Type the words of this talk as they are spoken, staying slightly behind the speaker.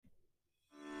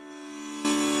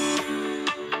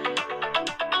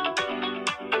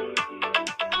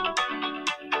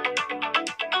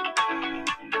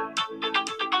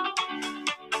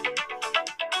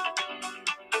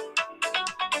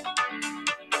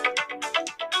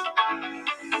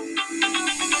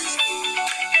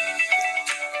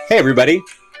Hey, everybody.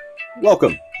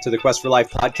 Welcome to the Quest for Life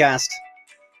podcast.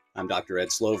 I'm Dr. Ed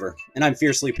Slover, and I'm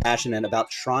fiercely passionate about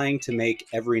trying to make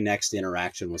every next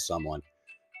interaction with someone,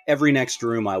 every next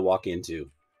room I walk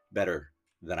into, better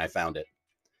than I found it.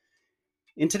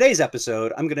 In today's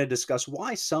episode, I'm going to discuss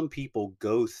why some people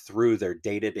go through their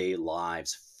day-to-day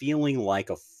lives feeling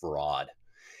like a fraud,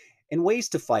 and ways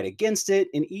to fight against it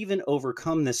and even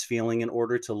overcome this feeling in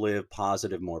order to live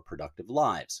positive, more productive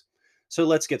lives. So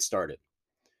let's get started.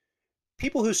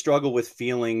 People who struggle with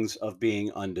feelings of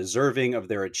being undeserving of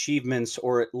their achievements,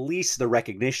 or at least the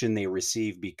recognition they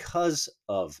receive because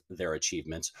of their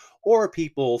achievements, or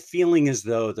people feeling as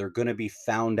though they're going to be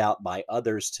found out by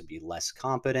others to be less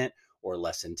competent or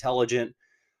less intelligent,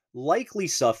 likely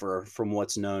suffer from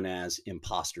what's known as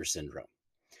imposter syndrome.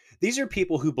 These are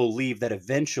people who believe that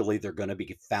eventually they're going to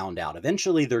be found out.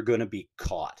 Eventually they're going to be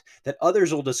caught, that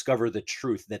others will discover the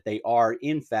truth, that they are,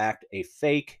 in fact, a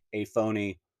fake, a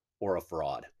phony, or a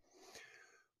fraud.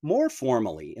 More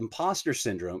formally, imposter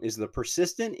syndrome is the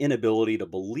persistent inability to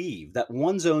believe that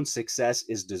one's own success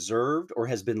is deserved or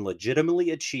has been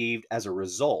legitimately achieved as a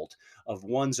result of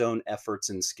one's own efforts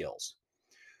and skills.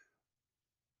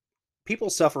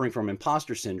 People suffering from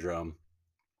imposter syndrome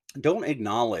don't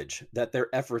acknowledge that their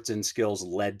efforts and skills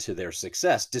led to their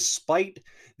success, despite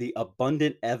the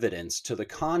abundant evidence to the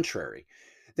contrary.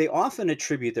 They often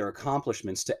attribute their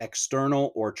accomplishments to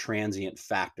external or transient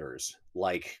factors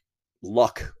like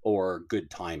luck or good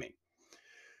timing.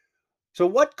 So,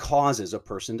 what causes a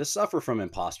person to suffer from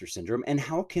imposter syndrome, and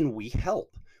how can we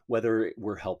help, whether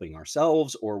we're helping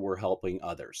ourselves or we're helping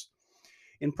others?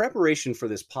 In preparation for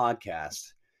this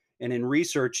podcast and in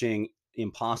researching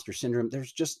imposter syndrome,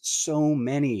 there's just so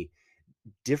many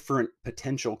different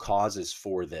potential causes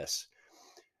for this.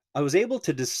 I was able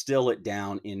to distill it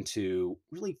down into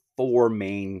really four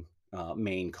main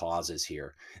causes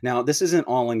here. Now, this isn't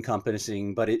all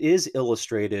encompassing, but it is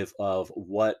illustrative of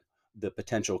what the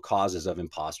potential causes of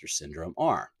imposter syndrome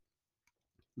are.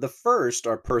 The first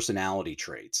are personality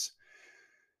traits.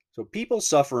 So, people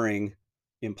suffering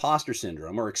imposter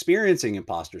syndrome or experiencing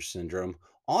imposter syndrome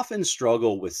often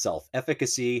struggle with self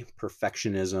efficacy,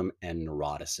 perfectionism, and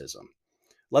neuroticism.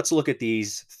 Let's look at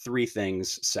these three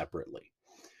things separately.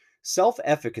 Self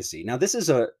efficacy. Now, this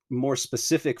is a more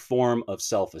specific form of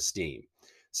self esteem.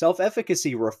 Self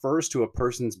efficacy refers to a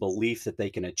person's belief that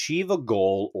they can achieve a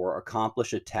goal or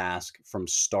accomplish a task from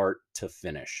start to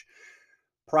finish.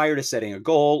 Prior to setting a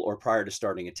goal or prior to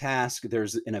starting a task,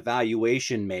 there's an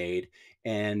evaluation made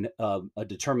and a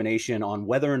determination on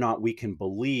whether or not we can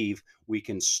believe we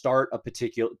can start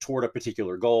toward a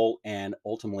particular goal and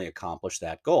ultimately accomplish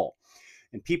that goal.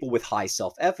 And people with high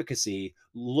self-efficacy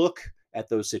look at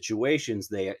those situations,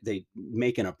 they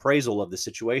make an appraisal of the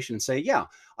situation and say, yeah,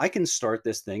 I can start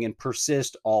this thing and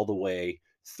persist all the way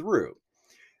through.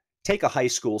 Take a high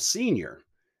school senior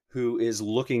who is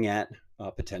looking at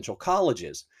potential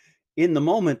colleges. In the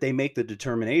moment, they make the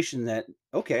determination that,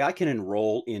 okay, I can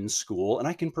enroll in school and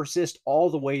I can persist all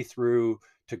the way through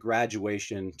to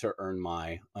graduation to earn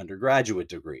my undergraduate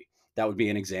degree. That would be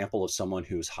an example of someone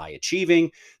who's high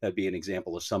achieving. That'd be an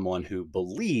example of someone who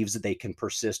believes that they can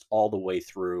persist all the way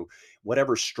through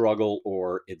whatever struggle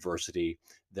or adversity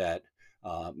that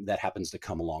happens to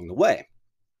come along the way.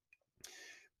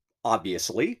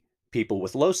 Obviously, people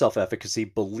with low self-efficacy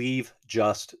believe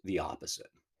just the opposite.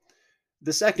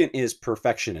 The second is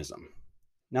perfectionism.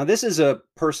 Now, this is a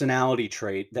personality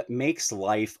trait that makes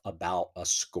life about a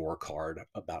scorecard,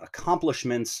 about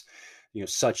accomplishments,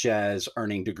 such as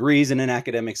earning degrees in an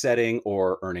academic setting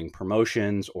or earning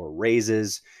promotions or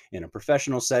raises in a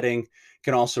professional setting.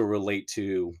 Can also relate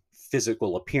to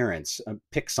physical appearance.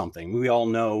 Pick something. We all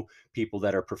know people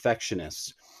that are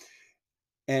perfectionists.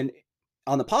 And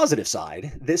on the positive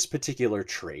side, this particular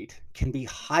trait can be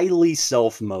highly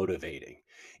self-motivating.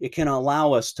 It can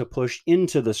allow us to push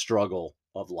into the struggle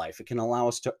of life. It can allow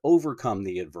us to overcome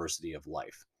the adversity of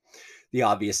life. The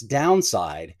obvious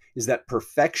downside is that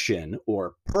perfection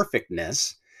or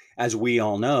perfectness, as we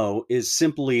all know, is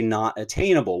simply not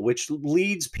attainable, which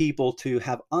leads people to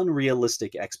have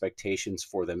unrealistic expectations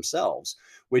for themselves,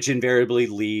 which invariably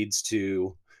leads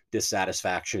to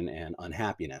dissatisfaction and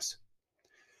unhappiness.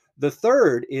 The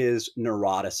third is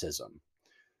neuroticism.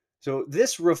 So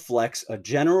this reflects a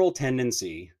general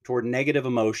tendency toward negative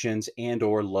emotions and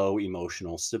or low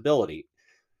emotional stability.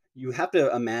 You have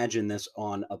to imagine this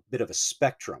on a bit of a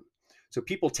spectrum. So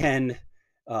people that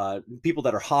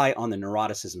are high on the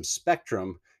neuroticism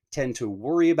spectrum tend to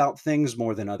worry about things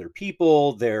more than other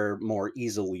people. They're more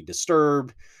easily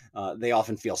disturbed. They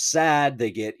often feel sad.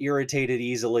 They get irritated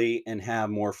easily and have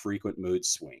more frequent mood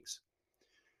swings.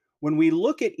 When we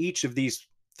look at each of these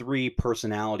three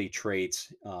personality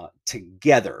traits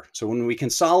together. So when we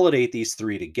consolidate these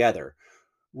three together,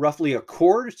 roughly a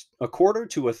quarter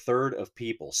to a third of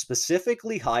people,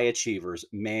 specifically high achievers,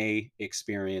 may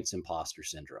experience imposter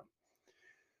syndrome.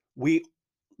 We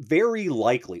very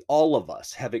likely, all of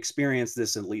us, have experienced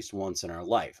this at least once in our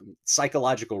life.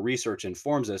 Psychological research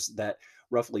informs us that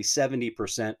roughly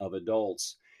 70% of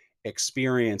adults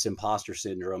experience imposter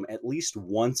syndrome at least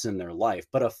once in their life,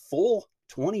 but a full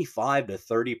 25 to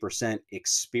 30%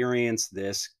 experience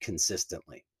this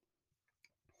consistently.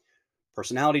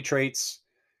 Personality traits,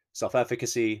 self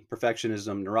efficacy,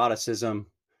 perfectionism, neuroticism,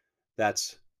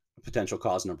 that's potential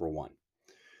cause number one.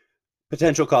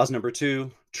 Potential cause number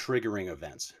two, triggering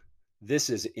events. This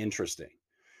is interesting.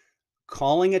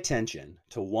 Calling attention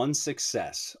to one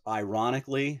success,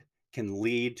 ironically, can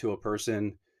lead to a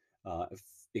person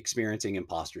experiencing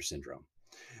imposter syndrome.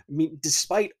 I mean,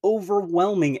 despite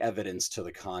overwhelming evidence to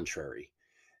the contrary,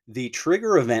 the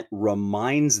trigger event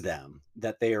reminds them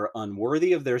that they are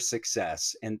unworthy of their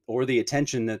success and or the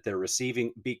attention that they're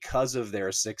receiving because of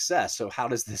their success. So how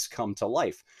does this come to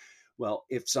life? Well,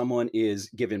 if someone is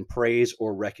given praise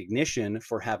or recognition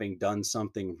for having done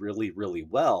something really, really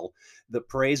well, the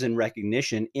praise and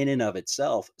recognition in and of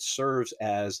itself serves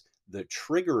as the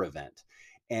trigger event.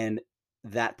 And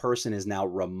that person is now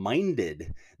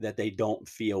reminded that they don't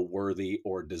feel worthy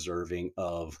or deserving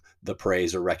of the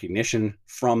praise or recognition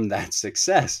from that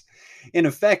success. In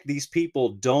effect, these people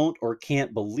don't or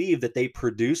can't believe that they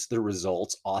produce the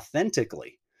results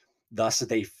authentically. Thus,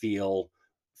 they feel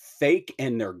fake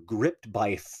and they're gripped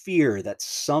by fear that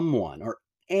someone or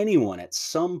anyone at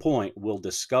some point will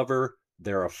discover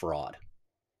they're a fraud.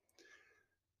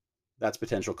 That's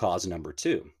potential cause number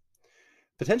two.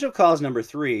 Potential cause number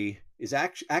three is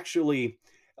actually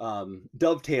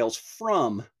dovetails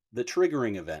from the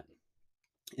triggering event,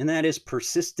 and that is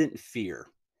persistent fear.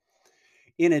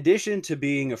 In addition to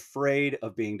being afraid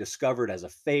of being discovered as a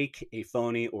fake, a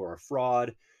phony, or a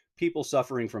fraud, people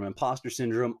suffering from imposter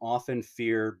syndrome often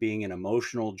fear being an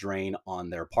emotional drain on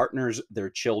their partners, their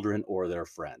children, or their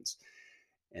friends.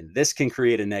 And this can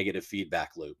create a negative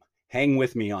feedback loop. Hang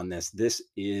with me on this. This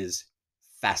is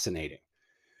fascinating.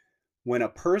 When a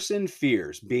person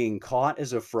fears being caught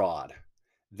as a fraud,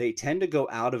 they tend to go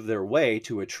out of their way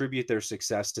to attribute their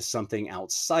success to something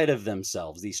outside of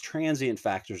themselves, these transient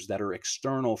factors that are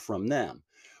external from them,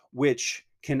 which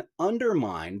can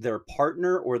undermine their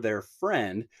partner or their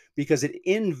friend because it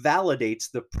invalidates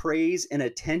the praise and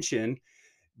attention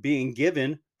being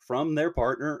given from their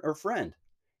partner or friend.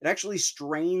 It actually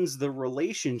strains the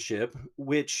relationship,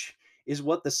 which is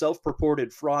what the self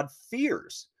purported fraud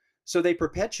fears. So they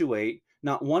perpetuate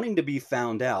not wanting to be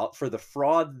found out for the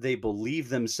fraud they believe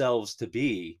themselves to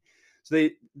be. So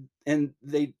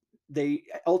they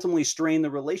ultimately strain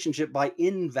the relationship by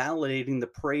invalidating the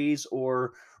praise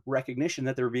or recognition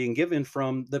that they're being given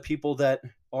from the people that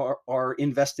are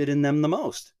invested in them the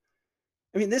most.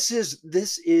 I mean, this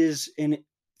is an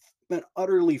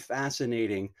utterly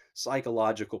fascinating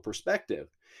psychological perspective.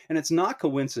 And it's not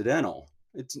coincidental.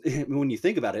 It's when you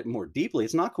think about it more deeply,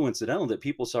 it's not coincidental that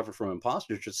people suffer from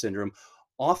imposter syndrome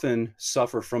often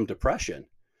suffer from depression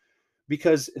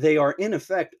because they are in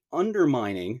effect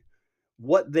undermining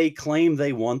what they claim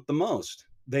they want the most.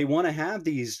 They want to have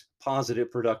these positive,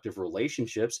 productive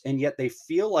relationships, and yet they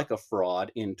feel like a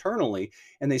fraud internally,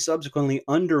 and they subsequently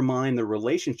undermine the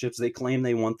relationships they claim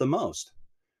they want the most.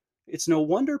 It's no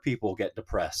wonder people get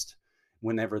depressed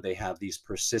whenever they have these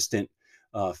persistent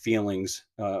feelings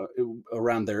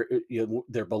around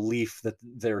their belief that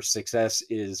their success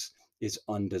is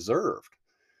undeserved.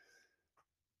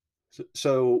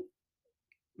 So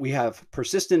we have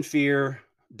persistent fear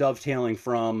dovetailing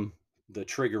from the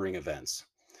triggering events,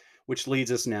 which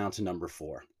leads us now to number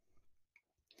four.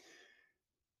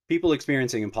 People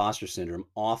experiencing imposter syndrome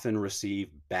often receive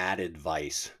bad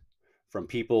advice from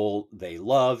people they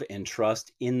love and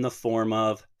trust in the form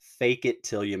of fake it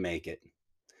till you make it.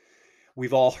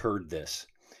 We've all heard this.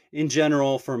 In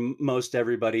general, for most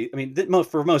everybody, I mean,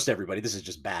 for most everybody, this is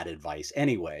just bad advice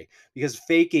anyway, because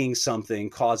faking something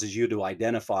causes you to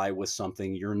identify with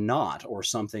something you're not or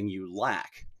something you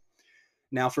lack.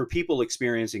 Now, for people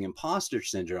experiencing imposter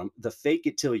syndrome, the fake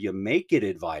it till you make it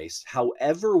advice,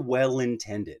 however well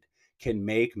intended, can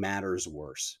make matters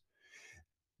worse.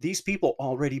 These people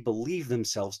already believe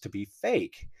themselves to be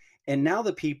fake. And now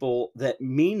the people that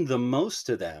mean the most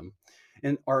to them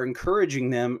and are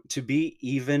encouraging them to be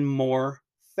even more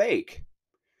fake.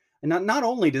 And not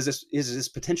only does this is this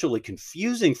potentially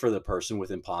confusing for the person with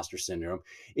imposter syndrome,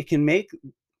 it can make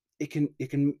it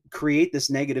can create this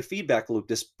negative feedback loop,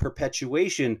 this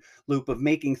perpetuation loop of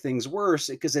making things worse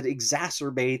because it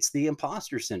exacerbates the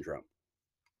imposter syndrome.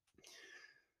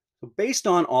 So based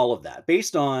on all of that,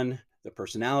 based on the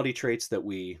personality traits that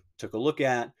we took a look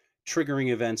at,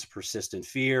 triggering events, persistent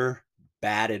fear,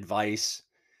 bad advice,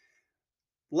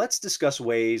 let's discuss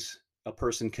ways a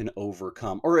person can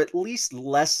overcome or at least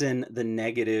lessen the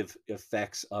negative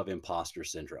effects of imposter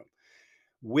syndrome,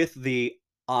 with the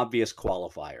obvious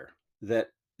qualifier that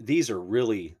these are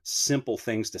really simple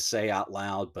things to say out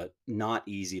loud, but not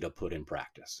easy to put in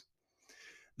practice.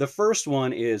 The first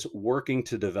one is working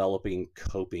to developing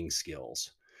coping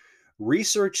skills.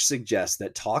 Research suggests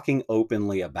that talking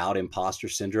openly about imposter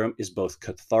syndrome is both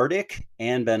cathartic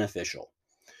and beneficial.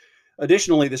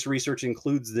 Additionally, this research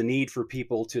includes the need for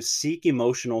people to seek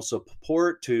emotional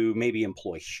support, to maybe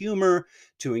employ humor,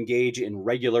 to engage in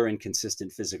regular and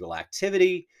consistent physical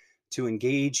activity, to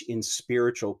engage in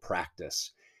spiritual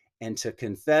practice, and to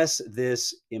confess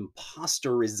this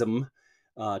imposterism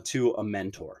to a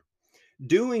mentor.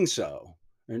 Doing so,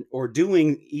 or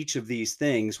doing each of these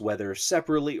things, whether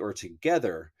separately or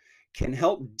together, can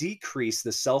help decrease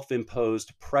the self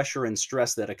imposed pressure and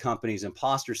stress that accompanies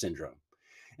imposter syndrome.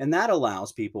 And that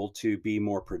allows people to be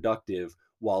more productive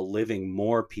while living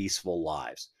more peaceful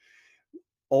lives.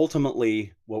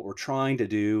 Ultimately, what we're trying to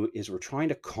do is we're trying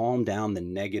to calm down the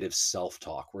negative self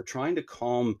talk. We're trying to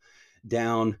calm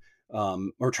down,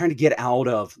 we're trying to get out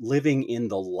of living in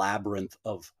the labyrinth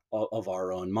of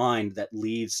our own mind that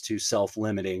leads to self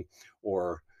limiting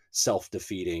or self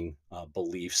defeating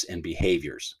beliefs and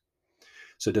behaviors.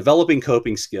 So, developing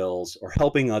coping skills or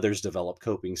helping others develop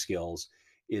coping skills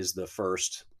is the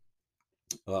first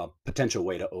potential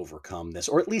way to overcome this,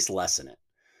 or at least lessen it.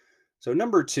 So,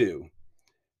 number two,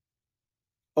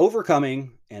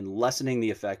 overcoming and lessening the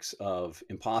effects of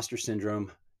imposter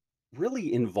syndrome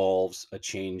really involves a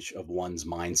change of one's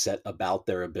mindset about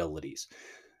their abilities.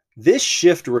 This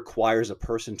shift requires a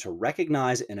person to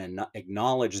recognize and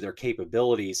acknowledge their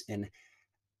capabilities and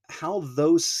how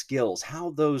those skills,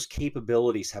 how those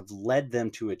capabilities have led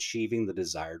them to achieving the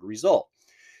desired result.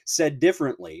 Said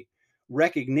differently,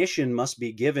 recognition must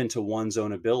be given to one's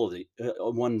own abilities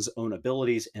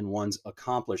and one's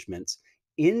accomplishments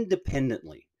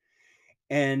independently,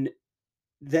 and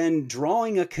then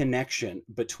drawing a connection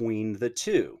between the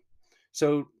two.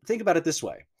 So think about it this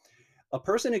way. A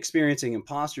person experiencing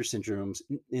imposter syndrome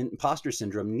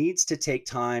needs to take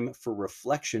time for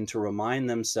reflection to remind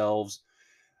themselves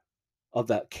of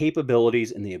the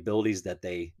capabilities and the abilities that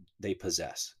they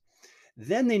possess.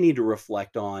 Then they need to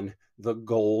reflect on the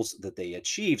goals that they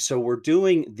achieve. So we're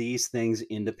doing these things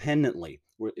independently.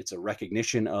 It's a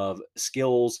recognition of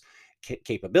skills,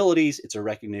 capabilities, it's a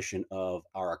recognition of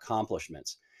our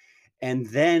accomplishments, and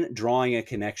then drawing a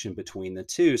connection between the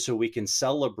two so we can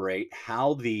celebrate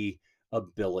how the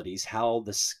abilities, how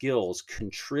the skills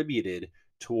contributed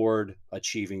toward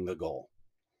achieving the goal.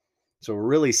 So we're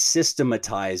really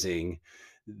systematizing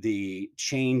the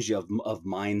change of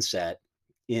mindset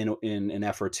in an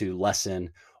effort to lessen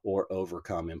or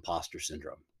overcome imposter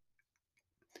syndrome.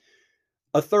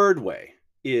 A third way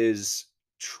is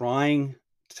trying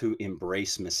to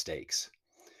embrace mistakes.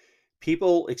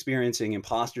 People experiencing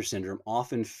imposter syndrome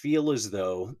often feel as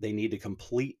though they need to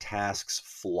complete tasks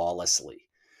flawlessly.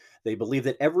 They believe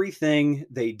that everything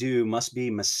they do must be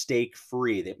mistake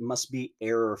free, that must be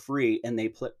error free, and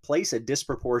they place a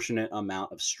disproportionate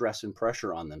amount of stress and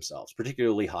pressure on themselves,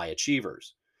 particularly high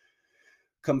achievers.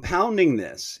 Compounding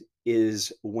this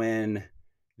is when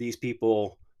these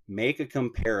people make a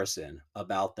comparison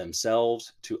about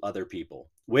themselves to other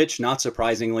people, which, not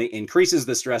surprisingly, increases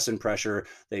the stress and pressure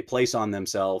they place on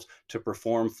themselves to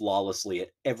perform flawlessly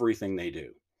at everything they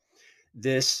do.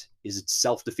 This is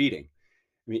self defeating.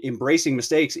 I mean, embracing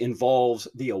mistakes involves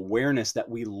the awareness that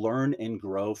we learn and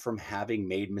grow from having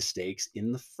made mistakes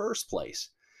in the first place.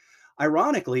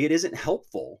 Ironically, it isn't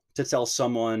helpful to tell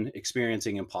someone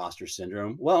experiencing imposter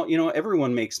syndrome, well,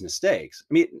 everyone makes mistakes.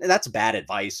 I mean, that's bad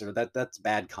advice, or that's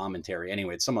bad commentary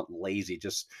anyway. It's somewhat lazy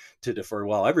just to defer,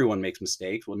 well, everyone makes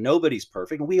mistakes. Well, nobody's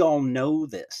perfect. We all know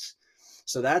this.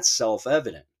 So that's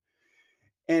self-evident.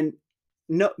 And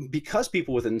no, because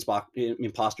people with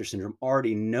imposter syndrome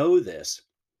already know this,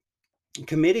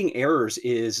 committing errors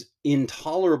is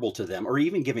intolerable to them, or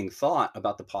even giving thought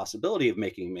about the possibility of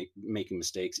making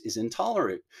mistakes is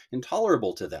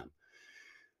intolerable to them.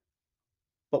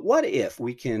 But what if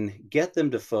we can get them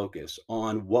to focus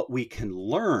on what we can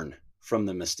learn from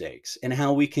the mistakes and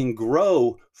how we can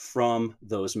grow from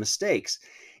those mistakes?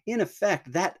 In effect,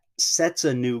 that sets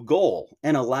a new goal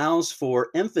and allows for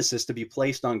emphasis to be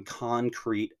placed on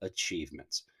concrete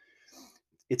achievements.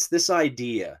 It's this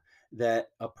idea that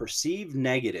a perceived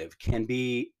negative can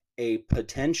be a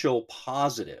potential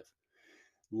positive,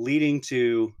 leading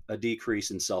to a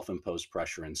decrease in self imposed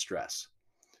pressure and stress.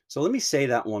 So let me say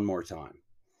that one more time.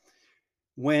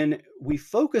 When we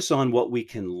focus on what we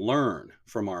can learn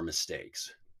from our mistakes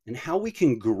and how we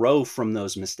can grow from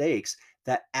those mistakes,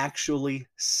 that actually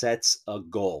sets a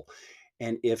goal.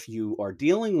 And if you are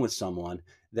dealing with someone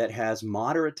that has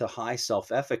moderate to high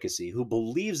self efficacy, who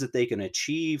believes that they can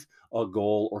achieve a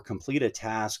goal or complete a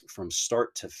task from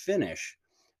start to finish,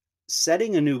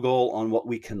 setting a new goal on what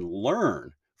we can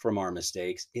learn from our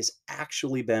mistakes is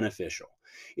actually beneficial.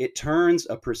 It turns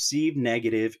a perceived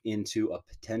negative into a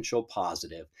potential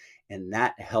positive, and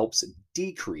that helps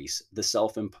decrease the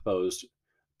self imposed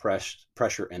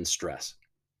pressure and stress.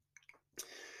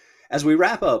 As we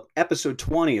wrap up episode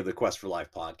 20 of the Quest for Life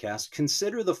podcast,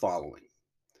 consider the following.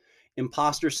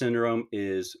 Imposter syndrome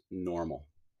is normal.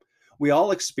 We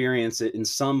all experience it in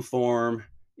some form,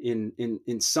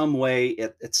 in some way,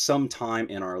 at some time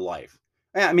in our life.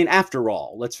 I mean, after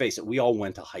all, let's face it, we all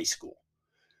went to high school.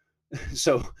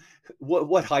 So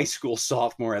what high school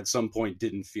sophomore at some point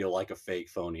didn't feel like a fake,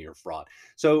 phony, or fraud?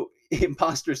 So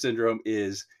imposter syndrome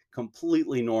is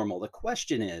completely normal. The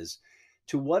question is,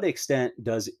 to what extent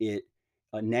does it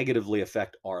negatively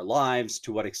affect our lives?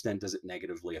 To what extent does it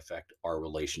negatively affect our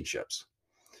relationships?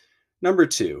 Number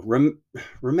two,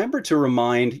 remember to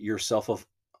remind yourself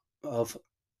of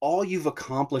all you've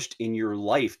accomplished in your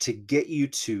life to get you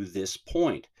to this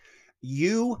point.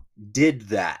 You did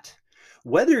that.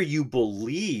 Whether you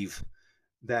believe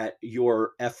that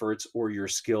your efforts or your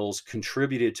skills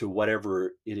contributed to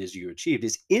whatever it is you achieved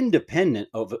is independent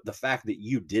of the fact that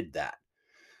you did that.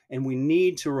 And we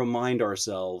need to remind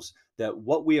ourselves that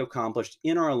what we accomplished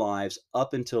in our lives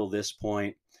up until this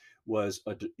point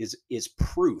is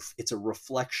proof. It's a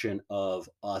reflection of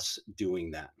us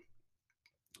doing that.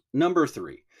 Number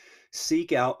three,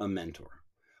 seek out a mentor.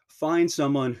 Find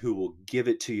someone who will give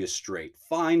it to you straight.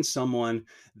 Find someone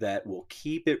that will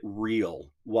keep it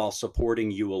real while supporting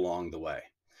you along the way.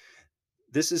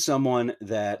 This is someone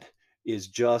that is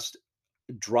just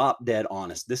drop dead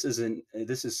honest. This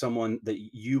is someone that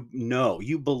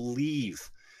you believe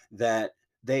that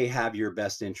they have your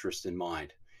best interest in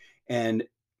mind. And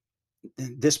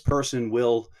this person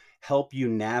will help you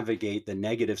navigate the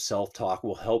negative self-talk,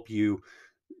 will help you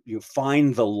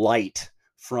find the light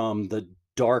from the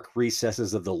dark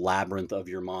recesses of the labyrinth of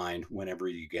your mind whenever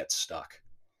you get stuck.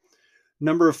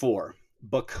 Number four,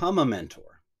 become a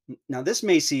mentor. Now, this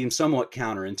may seem somewhat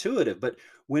counterintuitive, but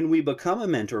when we become a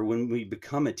mentor, when we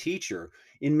become a teacher,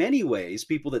 in many ways,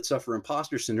 people that suffer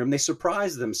imposter syndrome, they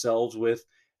surprise themselves with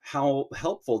how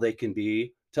helpful they can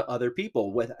be to other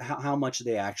people, with how much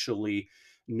they actually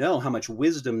know, how much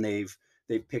wisdom they've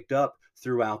picked up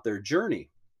throughout their journey.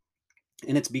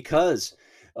 And it's because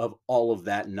of all of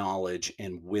that knowledge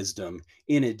and wisdom,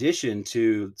 in addition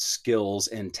to skills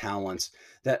and talents,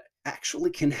 that actually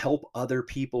can help other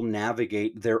people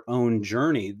navigate their own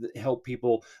journey, help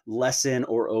people lessen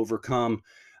or overcome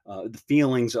the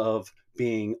feelings of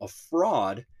being a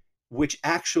fraud, which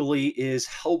actually is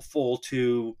helpful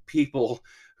to people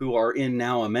who are in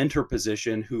now a mentor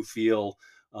position who feel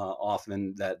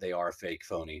often that they are fake,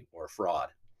 phony, or fraud.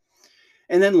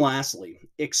 And then lastly,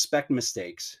 expect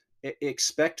mistakes,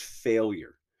 expect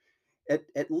failure,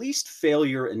 at least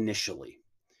failure initially.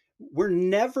 We're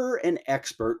never an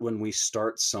expert when we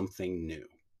start something new.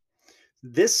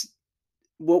 This,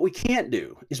 what we can't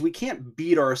do is we can't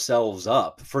beat ourselves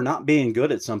up for not being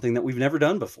good at something that we've never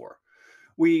done before.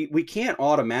 We can't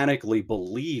automatically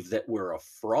believe that we're a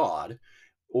fraud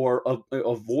or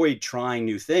avoid trying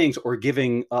new things or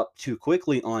giving up too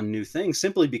quickly on new things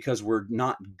simply because we're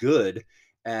not good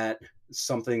at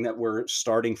something that we're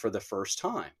starting for the first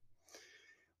time.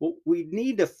 What we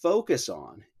need to focus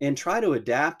on and try to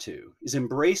adapt to is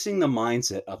embracing the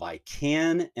mindset of I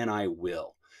can and I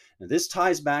will. Now, this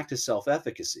ties back to self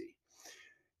efficacy.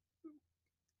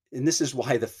 And this is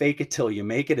why the fake it till you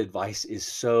make it advice is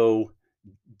so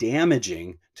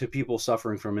damaging to people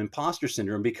suffering from imposter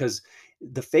syndrome, because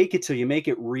the fake it till you make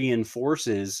it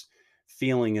reinforces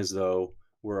feeling as though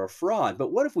we're a fraud.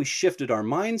 But what if we shifted our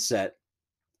mindset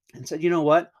and said, you know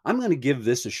what? I'm going to give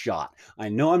this a shot. I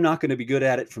know I'm not going to be good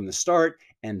at it from the start,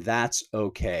 and that's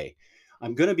okay.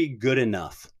 I'm going to be good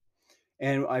enough.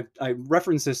 And I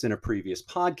referenced this in a previous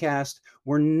podcast.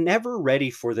 We're never ready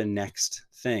for the next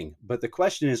thing. But the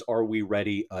question is, are we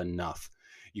ready enough?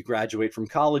 You graduate from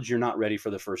college, you're not ready for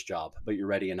the first job, but you're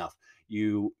ready enough.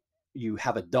 You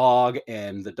have a dog,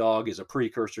 and the dog is a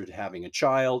precursor to having a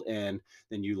child, and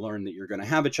then you learn that you're going to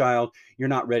have a child. You're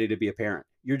not ready to be a parent.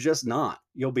 You're just not.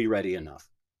 You'll be ready enough.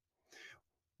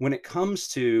 When it comes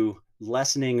to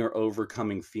lessening or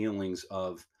overcoming feelings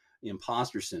of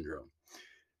imposter syndrome,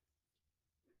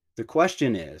 the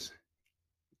question is,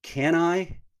 can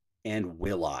I and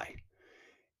will I?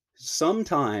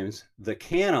 Sometimes the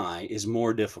can I is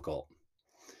more difficult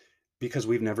because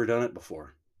we've never done it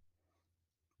before.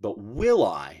 But will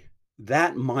I?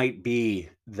 That might be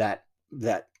that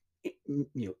you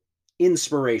know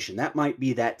inspiration. That might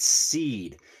be that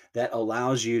seed that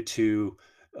allows you to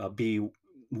be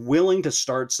willing to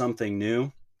start something new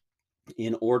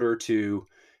in order to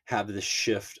have this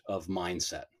shift of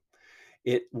mindset.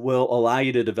 It will allow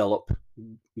you to develop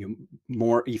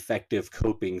more effective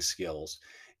coping skills.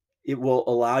 It will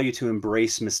allow you to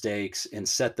embrace mistakes and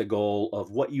set the goal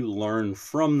of what you learn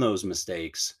from those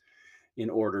mistakes in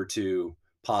order to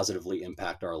positively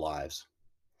impact our lives.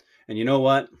 And you know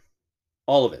what?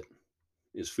 All of it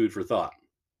is food for thought,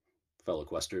 fellow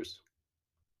questers.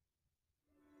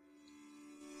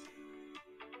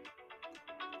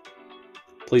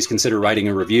 Please consider writing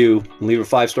a review and leave a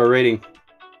 5-star rating.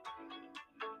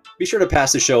 Be sure to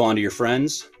pass the show on to your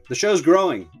friends. The show's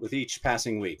growing with each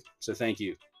passing week, so thank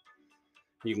you.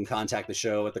 You can contact the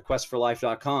show at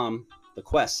thequestforlife.com, the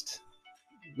quest,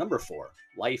 number 4,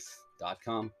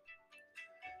 life.com.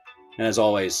 And as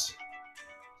always,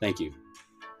 thank you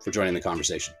for joining the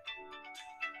conversation.